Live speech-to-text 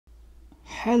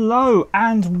Hello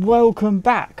and welcome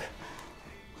back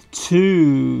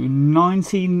to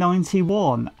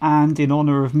 1991, and in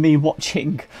honour of me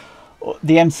watching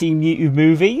the MCU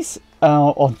movies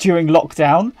during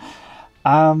lockdown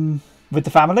with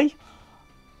the family,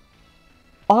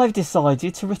 I've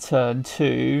decided to return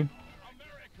to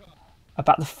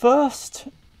about the first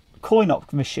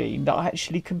coin-op machine that I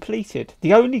actually completed.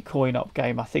 The only coin-op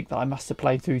game I think that I must have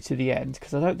played through to the end,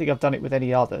 because I don't think I've done it with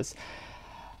any others.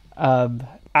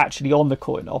 Actually on the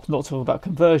coin-op, not talking about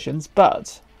conversions,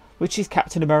 but which is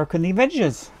Captain America and the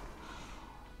Avengers.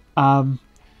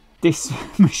 This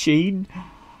machine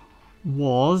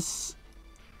it's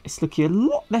looking a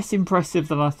lot less impressive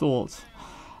than I thought.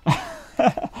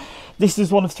 This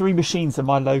is one of 3 machines in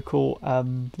my local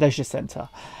leisure centre.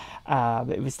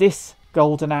 It was this,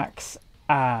 Golden Axe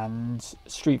and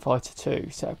Street Fighter 2,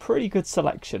 so a pretty good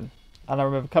selection. And I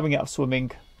remember coming out of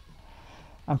swimming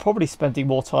and probably spending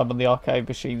more time on the arcade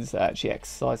machines than actually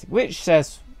exercising, which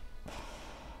says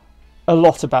a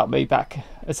lot about me back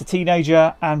as a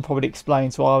teenager, and probably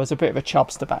explains why I was a bit of a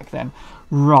chubster back then.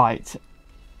 Right.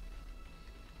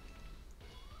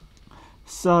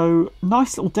 So,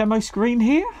 nice little demo screen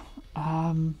here.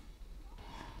 I mean,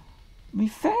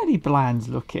 fairly bland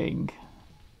looking.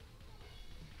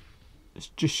 It's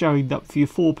just showing that for your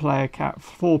 4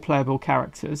 playable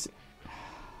characters.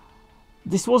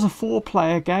 This was a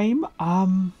 4-player game.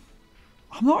 I'm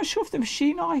not sure if the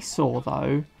machine I saw,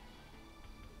 though,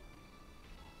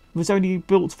 was only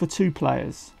built for 2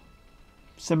 players.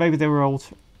 So maybe they were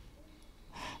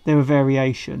there were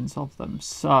variations of them.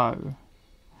 So,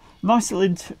 nice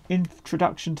little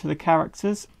introduction to the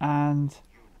characters, and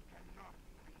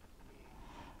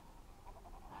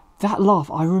that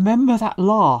laugh. I remember that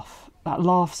laugh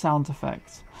sound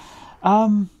effect.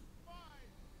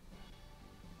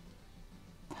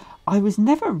 I was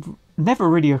never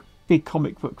really a big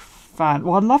comic book fan.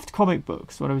 Well, I loved comic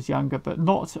books when I was younger, but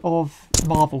not of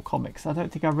Marvel comics. I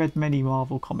don't think I read many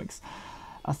Marvel comics.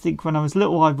 I think when I was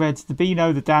little, I read The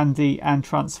Beano, The Dandy, and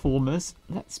Transformers.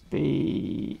 Let's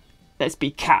be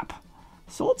Cap.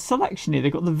 Sort of selection here.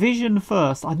 They got the Vision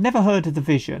first. I'd never heard of the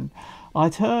Vision.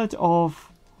 I'd heard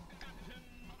of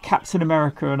Captain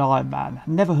America and Iron Man.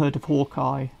 Never heard of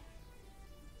Hawkeye.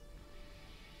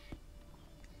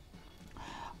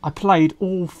 I played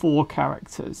all 4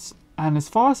 characters, and as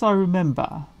far as I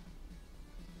remember,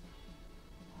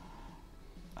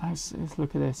 let's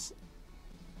look at this.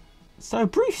 So, a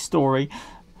brief story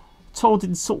told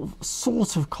in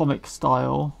sort of comic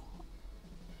style,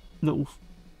 little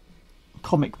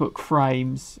comic book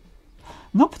frames.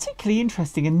 Not particularly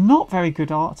interesting and not very good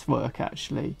artwork,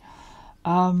 actually.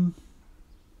 The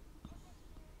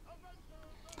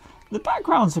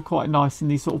backgrounds are quite nice in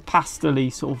these sort of pastel-y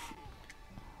sort of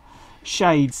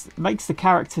shades. Makes the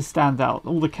characters stand out.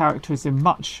 All the characters in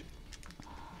much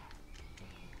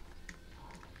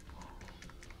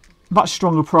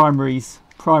stronger primary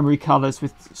colours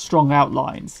with strong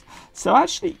outlines. So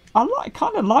actually, I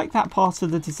kind of like that part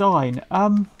of the design.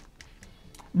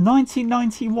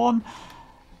 1991,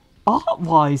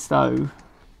 art-wise though,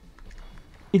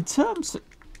 in terms of,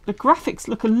 the graphics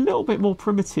look a little bit more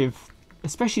primitive,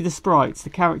 especially the sprites,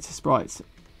 the character sprites, a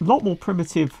lot more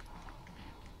primitive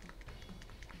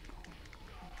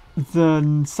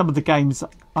than some of the games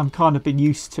I'm kind of been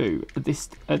used to at this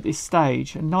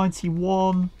stage. And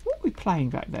 91, what were we playing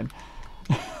back then?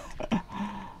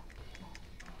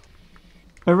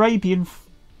 Arabian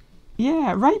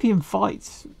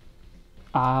Fights.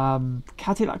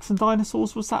 Cadillacs and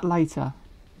Dinosaurs, was that later?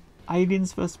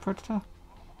 Aliens vs Predator.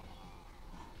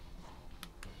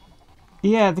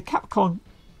 Yeah, the Capcom.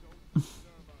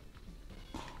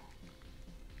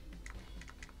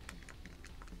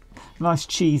 Nice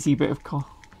cheesy bit of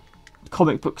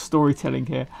comic book storytelling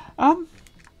here.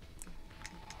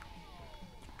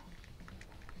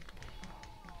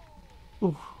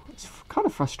 It's kind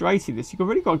of frustrating, this. You've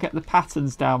really got to get the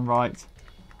patterns down right.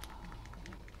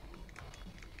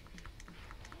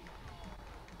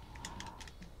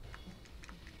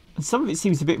 And some of it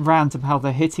seems a bit random how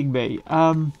they're hitting me.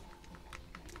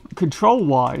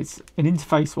 Control-wise and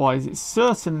interface-wise, it's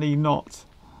certainly not.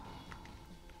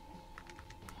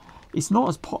 It's not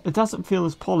as it doesn't feel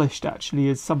as polished actually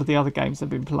as some of the other games I've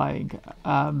been playing.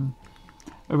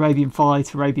 Arabian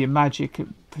Fight, Arabian Magic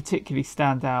particularly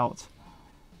stand out.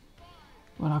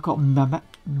 When I got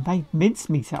made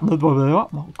mincemeat out.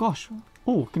 Oh gosh!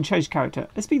 Oh, can change character.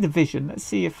 Let's be the Vision. Let's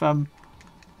see if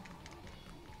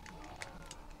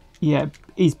yeah,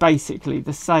 he's basically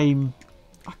the same.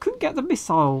 I couldn't get the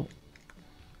missile.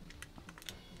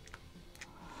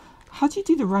 How do you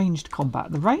do the ranged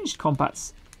combat? The ranged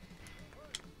combat's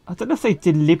I don't know if they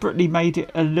deliberately made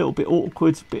it a little bit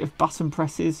awkward, bit of button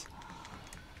presses,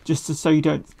 just so you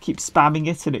don't keep spamming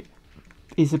it, and it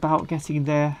is about getting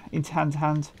there into hand to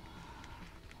hand.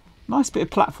 Nice bit of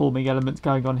platforming elements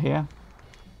going on here.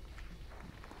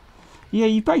 Yeah,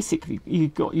 you've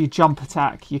got your jump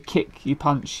attack, your kick, your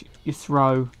punch, your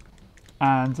throw,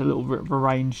 and a little bit of a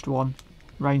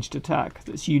ranged attack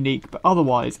that's unique. But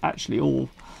otherwise, actually,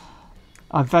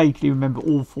 I vaguely remember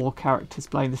all 4 characters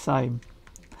playing the same.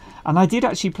 And I did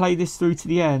actually play this through to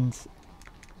the end.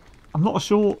 I'm not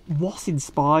sure what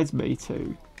inspired me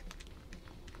to.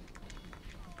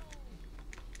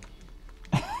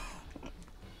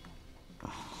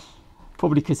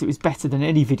 Probably because it was better than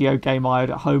any video game I had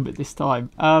at home at this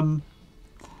time. I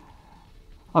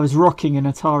was rocking an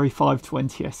Atari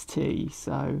 520 ST,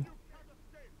 so...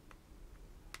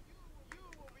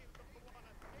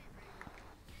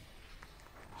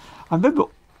 I remember...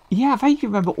 Yeah, I vaguely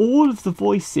remember all of the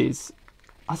voices.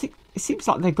 I think it seems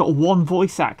like they've got one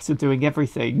voice actor doing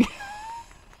everything.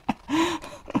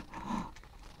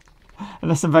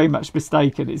 Unless I'm very much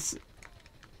mistaken, it's...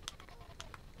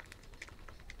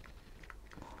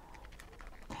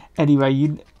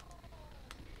 Anyway,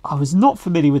 I was not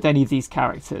familiar with any of these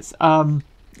characters.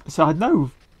 So I had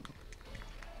no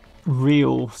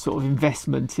real sort of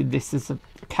investment in this as a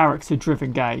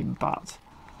character-driven game, but...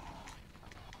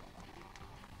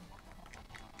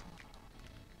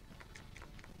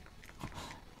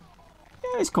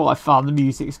 It's quite fun. The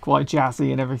music's quite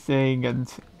jazzy and everything,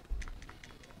 and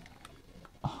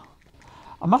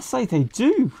I must say they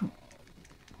do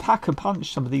pack a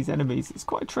punch, some of these enemies. It's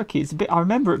quite tricky. It's a bit. I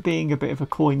remember it being a bit of a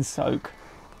coin soak.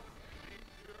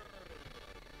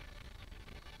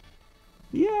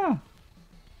 Yeah.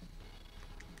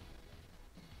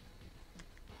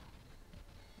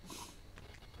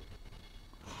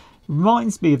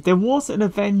 Reminds me of, there was an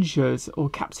Avengers or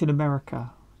Captain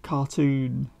America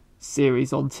cartoon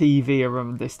series on TV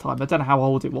around this time. I don't know how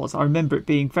old it was. I remember it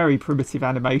being very primitive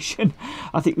animation.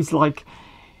 I think it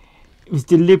was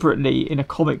deliberately in a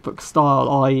comic book style,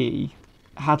 i.e.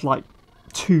 had like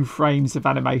 2 frames of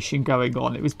animation going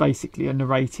on. It was basically a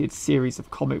narrated series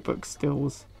of comic book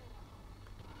stills.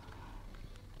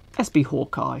 SB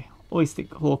Hawkeye. Always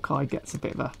think Hawkeye gets a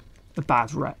bit of a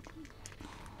bad rep.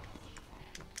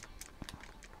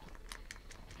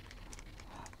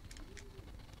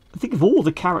 I think of all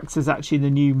the characters actually in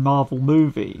the new Marvel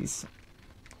movies,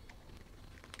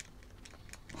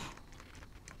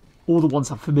 all the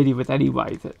ones I'm familiar with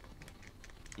anyway, that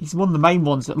he's one of the main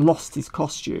ones that lost his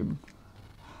costume.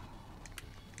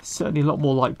 Certainly a lot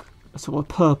more like a sort of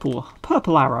purple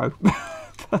Arrow.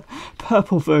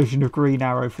 Purple version of Green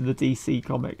Arrow from the DC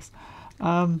comics.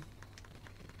 No,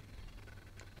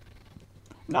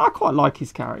 I quite like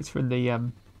his character in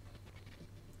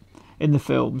the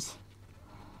films.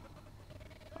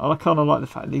 I kind of like the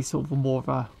fact that he's sort of more of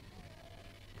a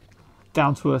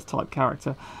down-to-earth type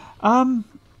character.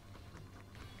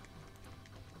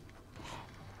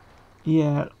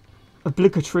 Yeah,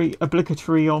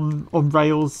 obligatory on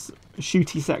rails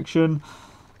shooty section.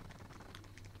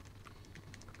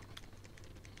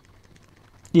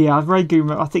 Yeah, I regularly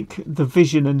remember, I think the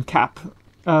Vision and Cap,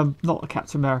 not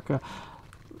Captain America,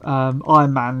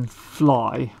 Iron Man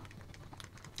fly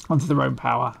under their own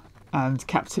power. And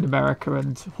Captain America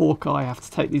and Hawkeye have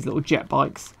to take these little jet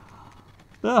bikes.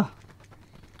 Ugh.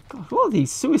 God, what are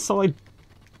these? Suicide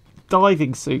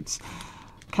diving suits.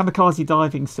 Kamikaze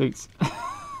diving suits.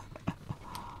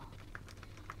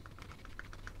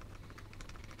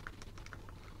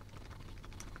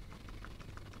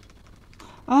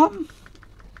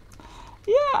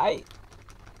 Yeah,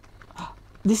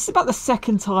 this is about the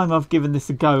second time I've given this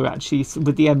a go, actually,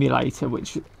 with the emulator,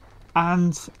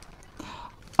 and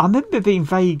I remember being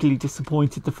vaguely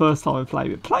disappointed the first time I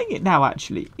played it. Playing it now,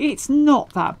 actually, it's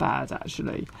not that bad,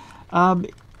 actually.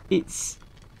 It's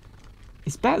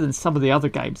better than some of the other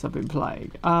games I've been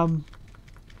playing.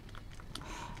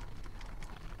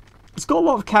 It's got a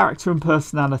lot of character and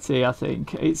personality, I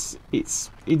think. It's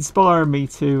inspiring me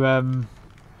to...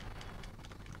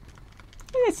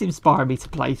 it's inspiring me to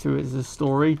play through it as a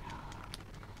story.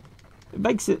 It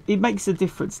makes a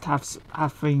difference to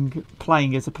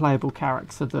playing as a playable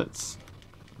character that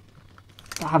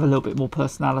have a little bit more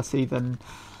personality than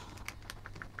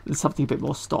something a bit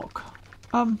more stock.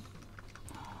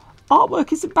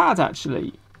 Artwork isn't bad,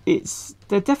 actually.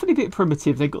 They're definitely a bit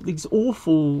primitive. They've got these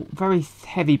awful, very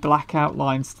heavy black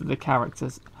outlines to the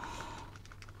characters.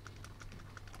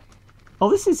 Oh,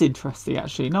 this is interesting,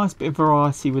 actually. Nice bit of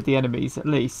variety with the enemies, at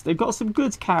least. They've got some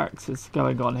good characters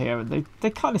going on here, and they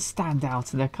kind of stand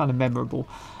out, and they're kind of memorable.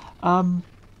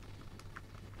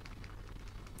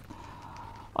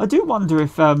 I do wonder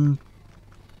if the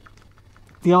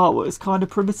artwork is kind of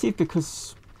primitive,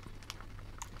 because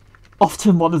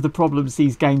often one of the problems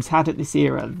these games had at this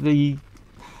era, the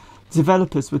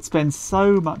developers would spend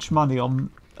so much money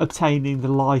on obtaining the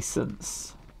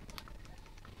license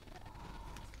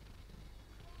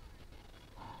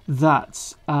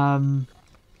that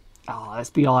let's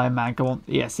be Iron Man, go on.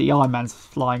 Yeah, see, Iron Man's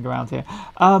flying around here.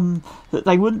 That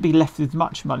they wouldn't be left with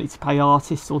much money to pay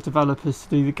artists or developers to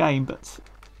do the game, but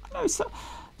no, so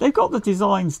they've got the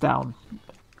designs down,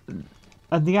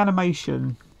 and the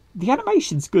animation. The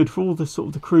animation's good for all the sort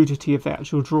of the crudity of the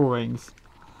actual drawings.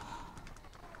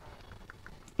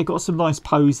 It got some nice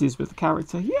poses with the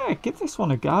character. Yeah, give this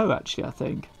one a go, actually, I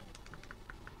think.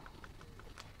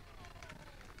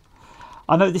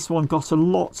 I know this one got a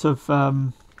lot of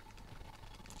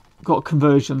got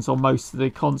conversions on most of the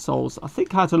consoles. I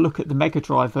think I had a look at the Mega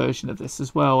Drive version of this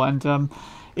as well, and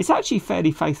it's actually a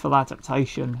fairly faithful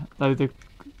adaptation, though the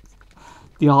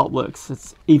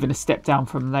artwork's even a step down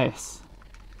from this.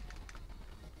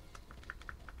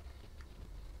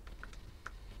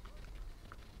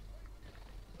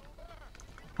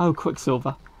 Oh,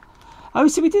 Quicksilver. Oh,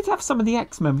 so we did have some of the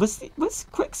X-Men. Was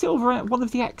Quicksilver one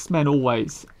of the X-Men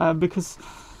always? Because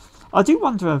I do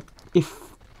wonder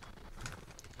if...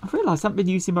 I realised I haven't been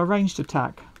using my ranged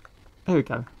attack. There we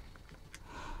go.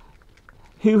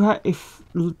 If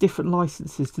different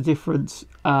licenses to different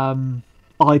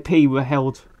IP were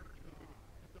held...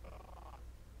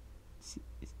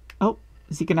 Oh,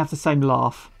 is he going to have the same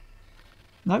laugh?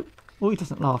 No? Oh, he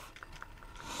doesn't laugh.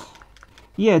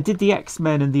 Yeah, did the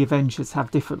X-Men and the Avengers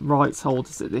have different rights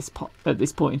holders at this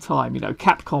point in time? You know,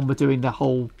 Capcom were doing the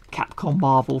whole Capcom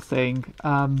Marvel thing.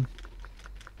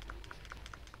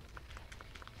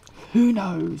 Who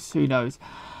knows? Who knows?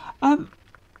 I'm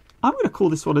going to call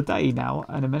this one a day now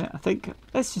in a minute, I think.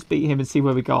 Let's just beat him and see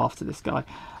where we go after this guy.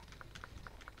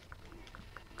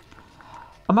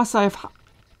 I must say,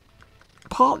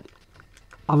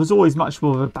 I was always much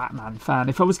more of a Batman fan.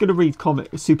 If I was going to read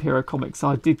superhero comics,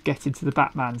 I did get into the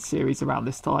Batman series around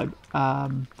this time,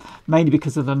 mainly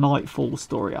because of the Nightfall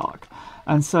story arc.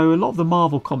 And so a lot of the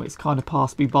Marvel comics kind of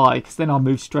passed me by, because then I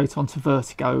moved straight on to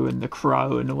Vertigo and The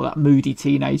Crow and all that moody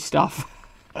teenage stuff.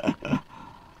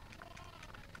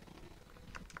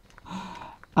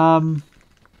 But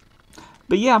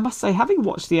yeah, I must say, having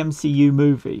watched the MCU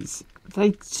movies,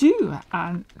 they do,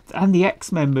 and the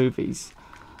X-Men movies,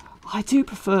 I do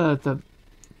prefer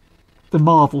the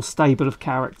Marvel stable of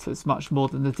characters much more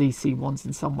than the DC ones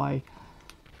in some way.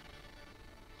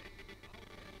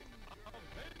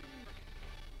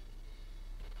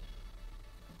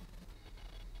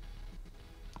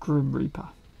 Grim Reaper.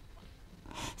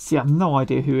 See, I have no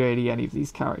idea who really any of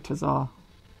these characters are.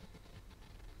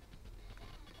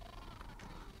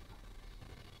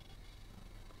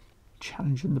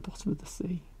 Challenge in the bottom of the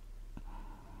sea.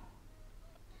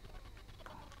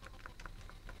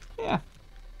 Yeah,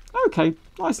 okay,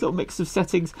 nice little mix of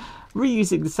settings,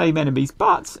 reusing the same enemies,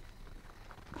 but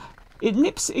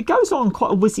it goes on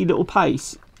quite a whizzy little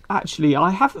pace. Actually,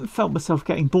 I haven't felt myself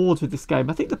getting bored with this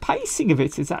game. I think the pacing of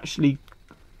it is actually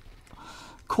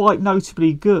quite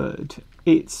notably good.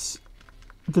 The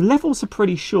levels are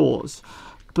pretty short,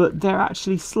 but they're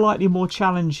actually slightly more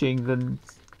challenging than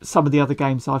some of the other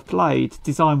games I've played,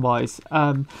 design-wise.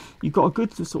 You've got a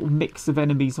good sort of mix of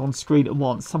enemies on screen at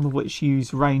once, some of which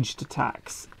use ranged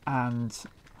attacks and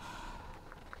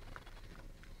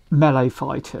melee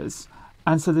fighters.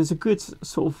 And so there's a good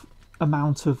sort of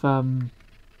amount of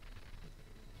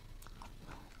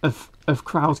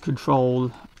crowd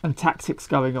control and tactics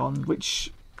going on,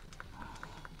 which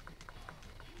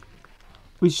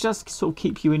just sort of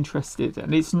keep you interested.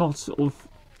 And it's not sort of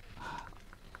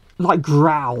like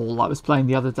Growl I was playing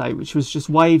the other day, which was just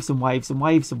waves and waves and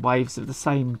waves and waves of the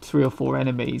same 3 or 4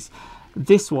 enemies.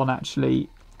 This one actually,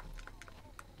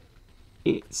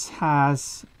 it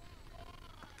has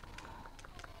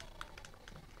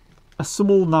a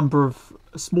small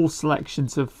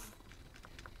selections of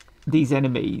these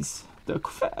enemies that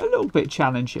are a little bit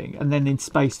challenging, and then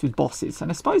interspaced with bosses. And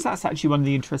I suppose that's actually one of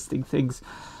the interesting things,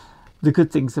 the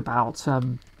good things about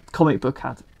comic book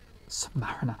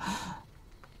Submariner.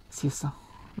 Is he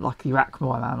like your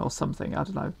Aquaman or something? I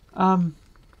don't know.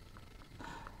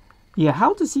 Yeah,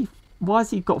 why has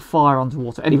he got fire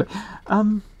underwater? Anyway,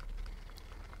 I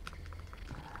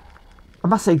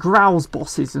must say Growl's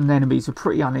bosses and enemies are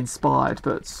pretty uninspired,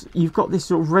 but you've got this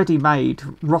sort of ready-made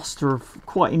roster of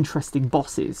quite interesting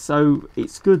bosses, so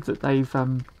it's good that they've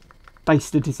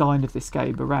based the design of this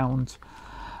game around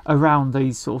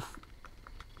these sort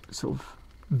of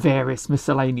various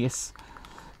miscellaneous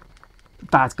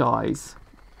bad guys.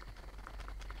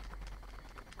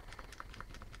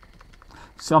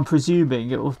 So I'm presuming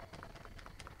it'll.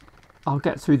 I'll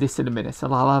get through this in a minute.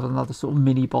 So I'll have another sort of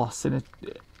mini boss in a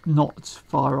not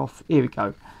far off. Here we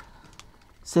go.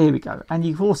 So here we go, and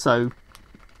you've also.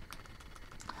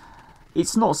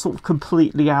 It's not sort of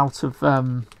completely out of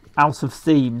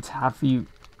theme to have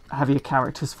your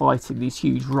characters fighting these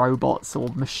huge robots or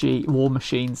war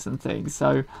machines and things.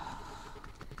 So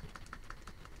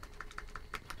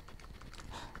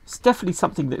it's definitely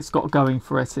something that's got going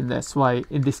for it in this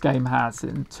game has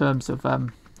in terms of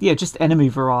yeah, just enemy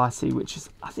variety, which is,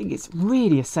 I think it's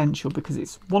really essential because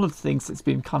it's one of the things that's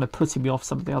been kind of putting me off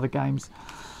some of the other games.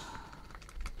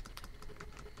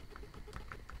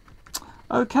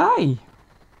 Okay,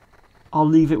 I'll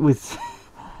leave it with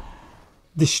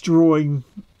destroying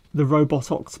the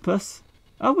robot octopus.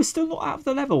 Oh, we're still not out of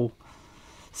the level.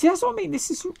 See, that's what I mean.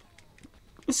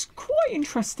 It's quite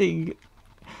interesting.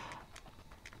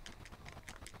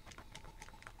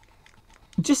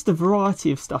 Just the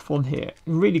variety of stuff on here.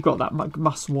 Really got that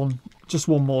just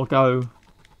one more go,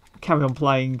 carry on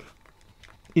playing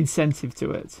incentive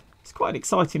to it. It's quite an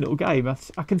exciting little game.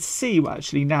 I can see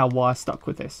actually now why I stuck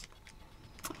with this.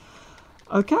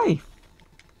 Okay.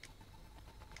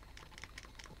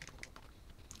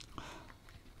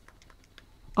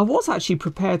 I was actually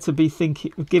prepared to be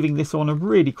thinking of giving this one a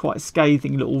really quite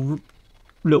scathing little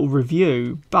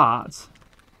review, but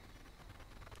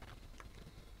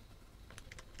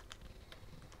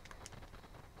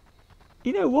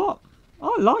you know what?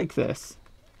 I like this.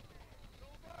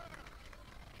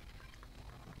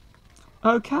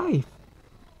 Okay.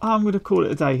 I'm going to call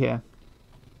it a day here.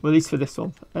 Well, at least for this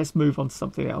one. Let's move on to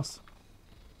something else.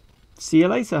 See you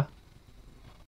later.